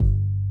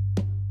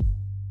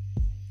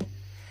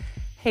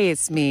Hey,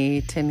 it's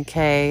me,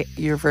 10K,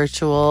 your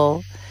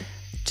virtual,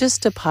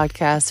 just a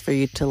podcast for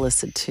you to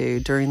listen to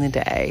during the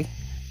day.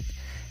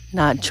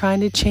 Not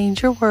trying to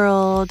change your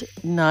world,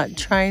 not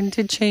trying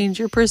to change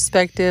your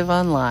perspective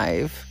on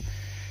life,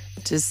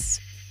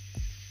 just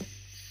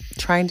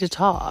trying to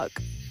talk,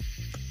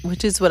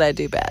 which is what I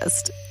do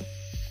best.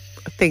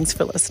 Thanks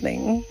for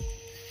listening.